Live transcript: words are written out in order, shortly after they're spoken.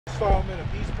Installment of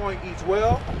East Point Eats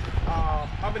Well.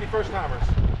 How many first timers?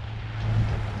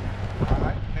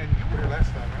 Alright, and you were here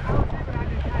last time, right?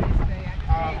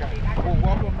 Okay. Well,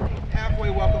 welcome,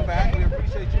 halfway welcome back. We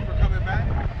appreciate you for coming back.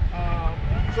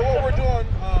 So what we're doing,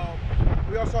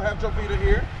 we also have Jovita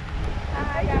here.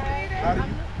 Hi guys, How do I'm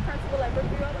you? the principal at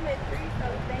Brookview Elementary, so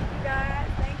thank you guys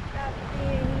for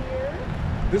being here.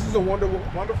 This is a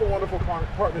wonderful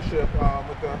partnership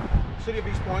with the City of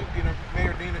East Point. You know,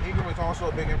 Mayor Dina Ingram is also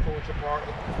a big influential part.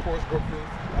 Of course, Brookview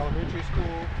Elementary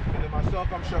School, and then myself,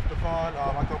 I'm Chef Dephon.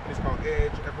 My company's called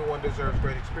Edge. Everyone deserves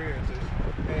great experiences.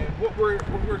 And what we're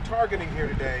targeting here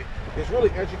today is really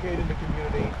educating the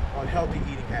community on healthy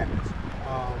eating habits.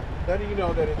 Letting you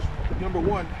know that it's number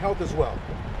one, health is wealth.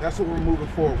 That's what we're moving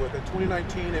forward with. In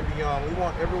 2019 and beyond, we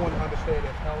want everyone to understand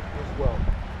that health is wealth.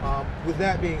 With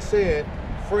that being said,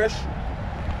 fresh,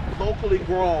 locally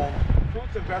grown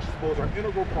fruits and vegetables are an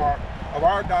integral part of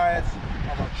our diets,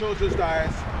 of our children's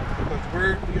diets, because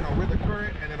we're the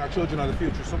current, and then our children are the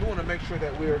future. So we want to make sure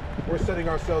that we're setting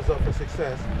ourselves up for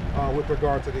success with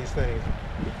regard to these things.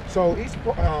 So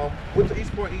with the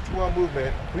East Point Eats Well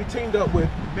movement, we teamed up with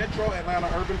Metro Atlanta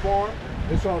Urban Farm.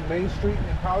 It's on Main Street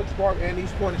in College Park, and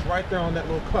East Point is right there on that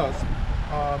little cusp.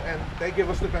 And they give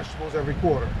us the vegetables every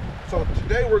quarter. So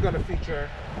today we're going to feature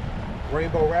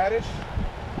rainbow radish,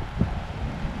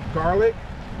 garlic,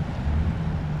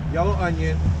 yellow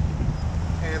onion,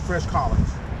 and fresh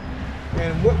collards.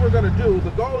 And what we're going to do,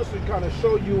 the goal is to kind of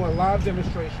show you a live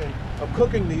demonstration of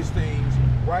cooking these things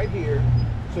right here,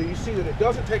 so you see that it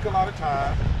doesn't take a lot of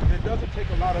time, and it doesn't take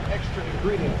a lot of extra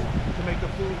ingredients to make the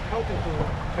food, healthy food,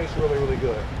 taste really, really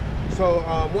good. So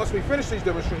once we finish these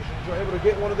demonstrations, you're able to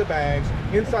get one of the bags.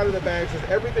 Inside of the bags is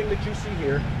everything that you see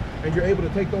here, and you're able to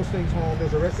take those things home.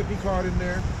 There's a recipe card in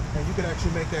there, and you can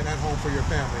actually make that at home for your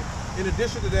family. In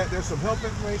addition to that, there's some health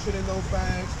information in those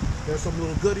bags. There's some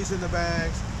little goodies in the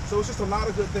bags. So it's just a lot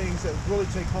of good things that really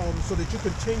take home so that you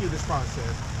continue this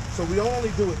process. So we don't only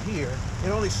do it here, it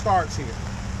only starts here.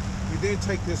 You then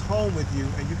take this home with you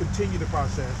and you continue the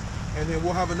process, and then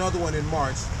we'll have another one in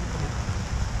March.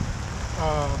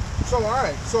 All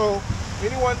right, so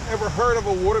anyone ever heard of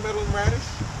a watermelon radish?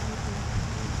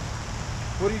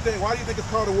 What do you think? Why do you think it's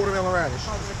called a watermelon radish?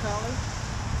 Because of the color.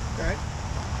 Okay.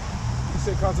 You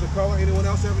said because of the color. Anyone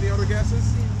else have any other guesses?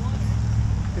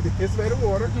 It's made of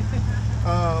water.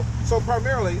 So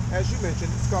primarily, as you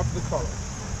mentioned, it's called the color.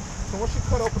 So once you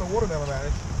cut open a watermelon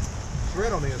radish, it's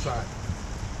red on the inside.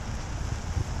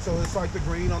 So it's like the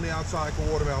green on the outside for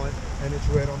watermelon, and it's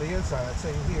red on the inside.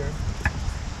 Same here.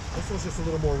 This one's just a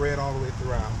little more red all the way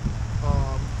throughout.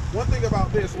 One thing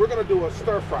about this, we're going to do a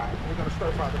stir fry. We're going to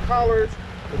stir fry the collards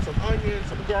with some onions,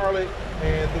 some garlic,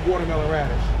 and the watermelon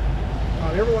radish.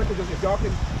 Everyone can just, if y'all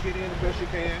can get in as best you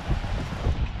can,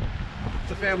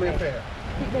 it's a family affair.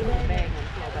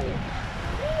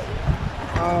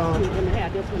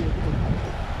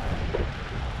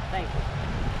 Thank you.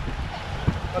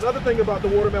 Another thing about the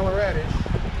watermelon radish,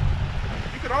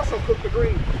 you can also cook the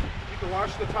greens. You can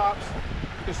wash the tops.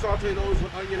 You can saute those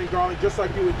with onion and garlic just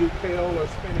like you would do kale or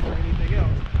spinach or anything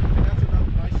else. And that's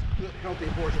another nice, good, healthy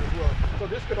portion as well. So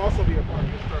this could also be a part of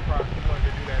your stir fry if you wanted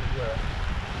to do that as well.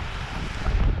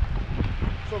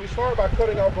 So we start by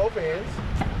cutting off both ends.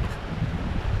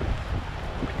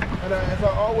 And as I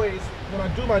always, when I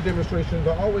do my demonstrations,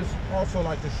 I always also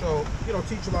like to show,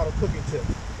 teach a lot of cooking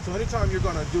tips. So anytime you're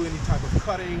going to do any type of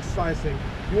cutting, slicing,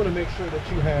 you want to make sure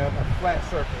that you have a flat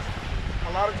surface.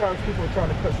 A lot of times people are trying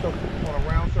to cut stuff on a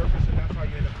round surface, and that's how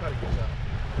you end up cutting yourself.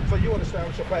 So you want to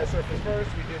establish a flat surface first.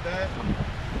 We did that.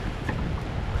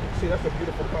 See, that's a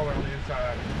beautiful color on the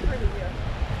inside. Pretty, yeah.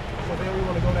 So then we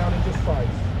want to go down and just slice.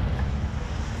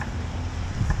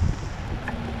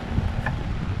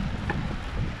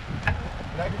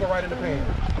 Now you can go right in the pan.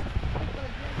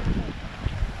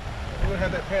 We're going to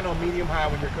have that pan on medium-high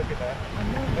when you're cooking that.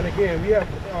 And again, we have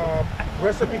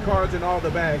recipe cards in all the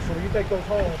bags. So when you take those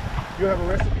home, you'll have a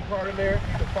recipe card in there.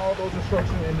 You can follow those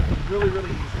instructions, and it's really,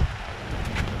 really easy.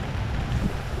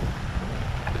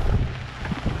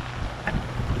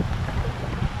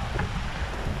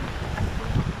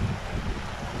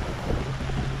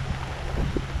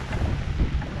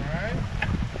 All right.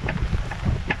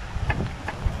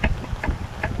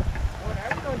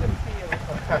 Whatever going to feel.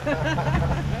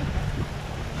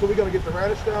 So we're going to get the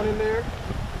radish down in there.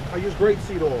 I use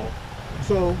grapeseed oil.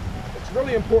 So it's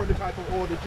really important the type of oil that